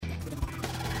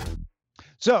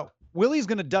So Willie's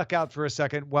going to duck out for a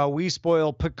second while we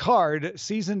spoil Picard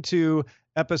season 2,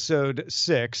 episode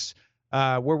 6,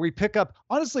 where we pick up.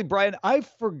 Honestly, Brian, I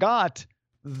forgot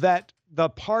that the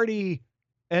party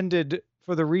ended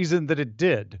for the reason that it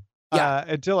did.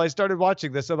 Until I started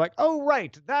watching this. I'm like, oh,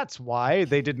 right. That's why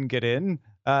they didn't get in.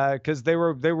 Because they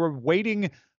were waiting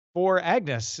for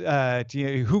Agnes,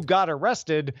 who got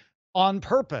arrested on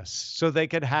purpose so they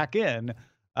could hack in.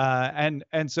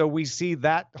 And so we see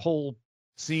that whole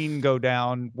scene go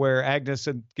down where Agnes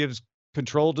gives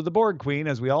control to the Borg Queen,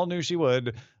 as we all knew she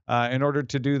would, in order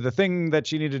to do the thing that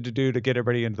she needed to do to get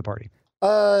everybody into the party.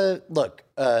 Look,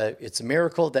 it's a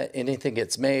miracle that anything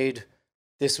gets made.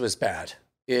 This was bad.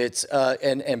 It's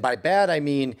and by bad I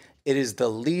mean it is the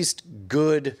least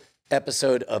good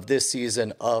episode of this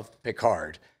season of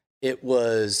Picard. It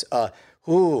was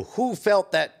who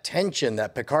felt that tension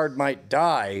that Picard might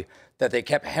die, that they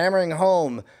kept hammering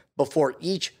home before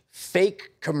each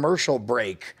fake commercial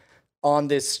break on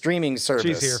this streaming service.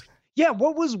 She's here. Yeah,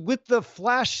 what was with the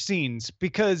flash scenes?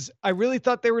 Because I really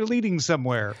thought they were leading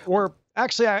somewhere. Or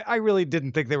actually, I really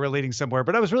didn't think they were leading somewhere,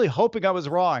 but I was really hoping I was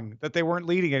wrong, that they weren't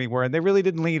leading anywhere, and they really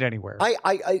didn't lead anywhere.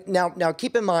 Now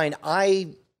keep in mind,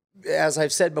 as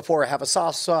I've said before, I have a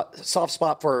soft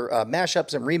spot for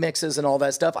mashups and remixes and all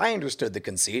that stuff. I understood the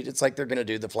conceit. It's like they're going to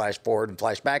do the flash forward and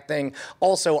flashback thing.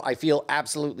 Also, I feel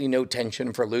absolutely no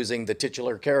tension for losing the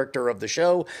titular character of the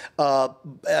show,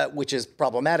 which is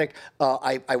problematic.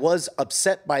 I was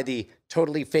upset by the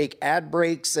totally fake ad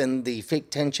breaks and the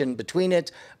fake tension between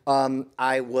it.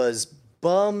 I was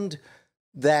bummed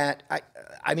that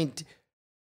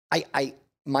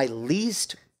my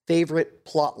least favorite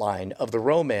plot line of the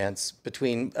romance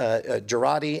between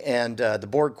Jurati and the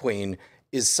Borg Queen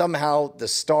is somehow the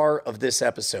star of this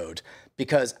episode,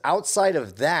 because outside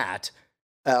of that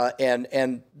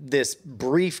and this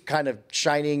brief kind of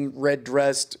shining red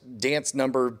dressed dance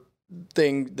number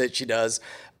thing that she does,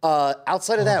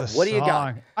 outside of that, what do you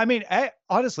got? I mean,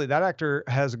 honestly, that actor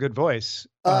has a good voice,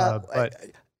 but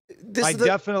I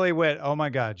definitely went, oh my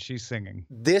God, she's singing.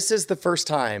 This is the first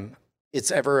time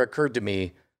it's ever occurred to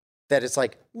me that it's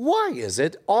like, why is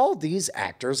it all these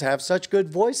actors have such good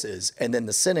voices? And then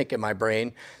the cynic in my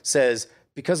brain says,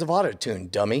 because of autotune,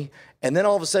 dummy. And then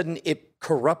all of a sudden it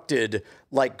corrupted,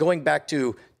 like going back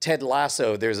to Ted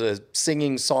Lasso, there's a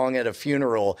singing song at a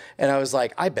funeral. And I was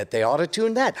like, I bet they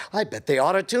autotune that. I bet they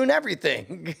autotune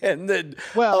everything. And then,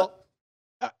 well,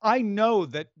 I know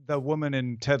that the woman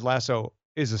in Ted Lasso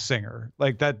is a singer.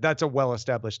 Like that's a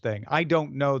well-established thing. I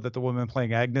don't know that the woman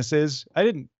playing Agnes is. I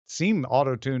didn't seem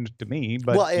auto-tuned to me,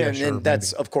 but well, and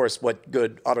that's of course what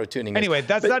good auto-tuning is. Anyway,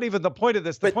 that's not even the point of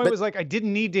this. The point was like, I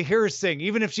didn't need to hear her sing.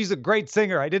 Even if she's a great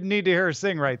singer, I didn't need to hear her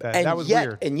sing right then. That was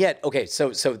weird. And yet, okay,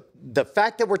 so the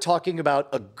fact that we're talking about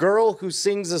a girl who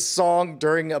sings a song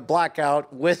during a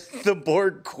blackout with the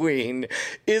Borg Queen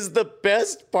is the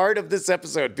best part of this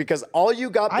episode, because all you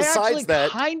got besides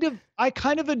that, I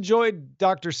kind of enjoyed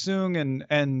Dr. Soong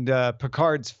and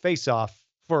Picard's face-off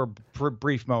for a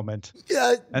brief moment.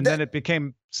 And then it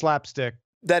became slapstick.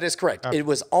 That is correct. It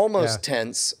was almost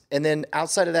tense. And then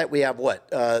outside of that, we have what?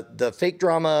 The fake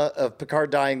drama of Picard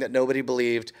dying that nobody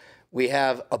believed. We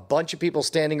have a bunch of people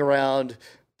standing around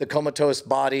the comatose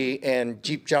body and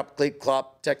Jeep Chop Click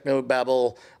Clop techno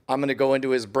babble. I'm going to go into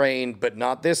his brain, but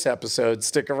not this episode.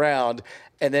 Stick around.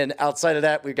 And then outside of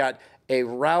that, we've got a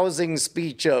rousing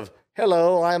speech of,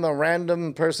 hello, I'm a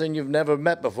random person you've never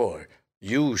met before.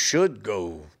 You should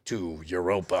go to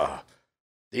Europa.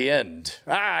 The end.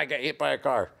 I got hit by a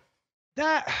car.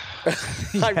 That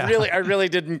I really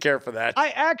didn't care for that. I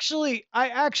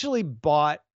actually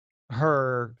bought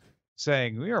her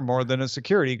saying we are more than a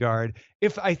security guard.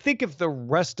 If the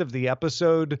rest of the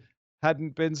episode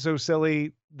hadn't been so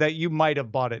silly, that you might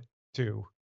have bought it too.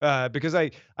 Because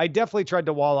I definitely tried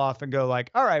to wall off and go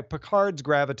like, all right, Picard's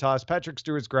gravitas, Patrick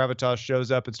Stewart's gravitas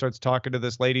shows up and starts talking to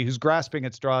this lady who's grasping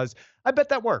at straws. I bet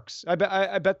that works. I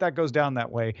bet that goes down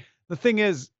that way. The thing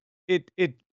is, it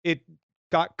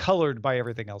got colored by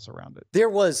everything else around it. There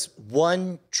was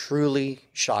one truly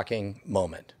shocking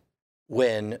moment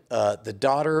when the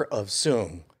daughter of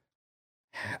Soong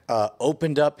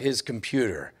opened up his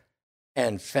computer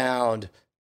and found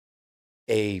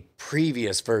a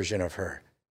previous version of her.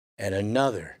 And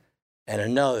another, and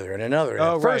another, and another.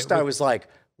 And at first I was like,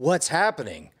 what's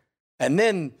happening? And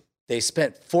then they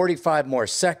spent 45 more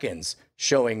seconds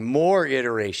showing more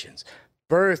iterations,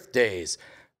 birthdays,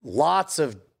 lots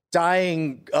of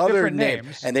dying other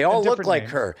names. And they all look like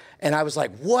her. And I was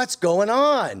like, what's going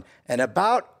on? And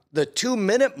about the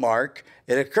 2-minute mark,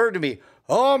 it occurred to me,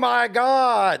 oh my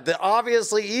God, the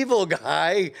obviously evil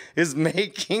guy is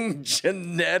making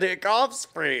genetic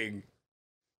offspring.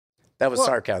 That was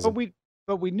sarcasm.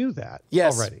 But we knew that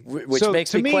already. Which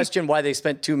makes me question why they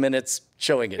spent 2 minutes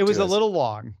showing it. It was a little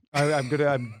long. I'm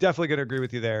definitely gonna agree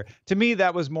with you there. To me,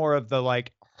 that was more of the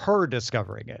like her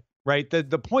discovering it, right?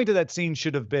 The point of that scene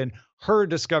should have been her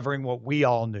discovering what we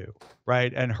all knew,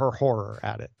 right? And her horror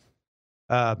at it.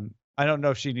 I don't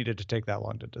know if she needed to take that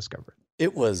long to discover it.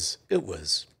 It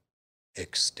was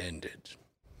extended.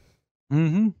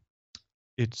 Mm-hmm.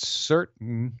 It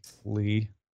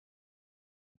certainly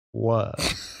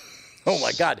was. Oh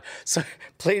my God! So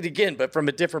play it again, but from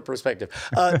a different perspective.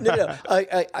 No.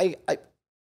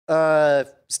 I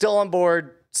still on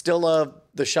board. Still love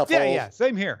the shuffle. Yeah.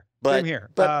 Same here. Same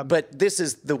here. But this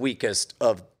is the weakest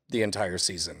of the entire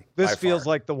season. This feels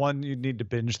like the one you'd need to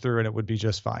binge through, and it would be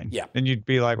just fine. Yeah. And you'd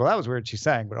be like, well, that was weird she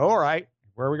sang, but all right,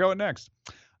 where are we going next?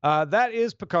 That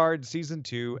is Picard Season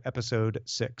 2, Episode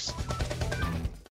 6.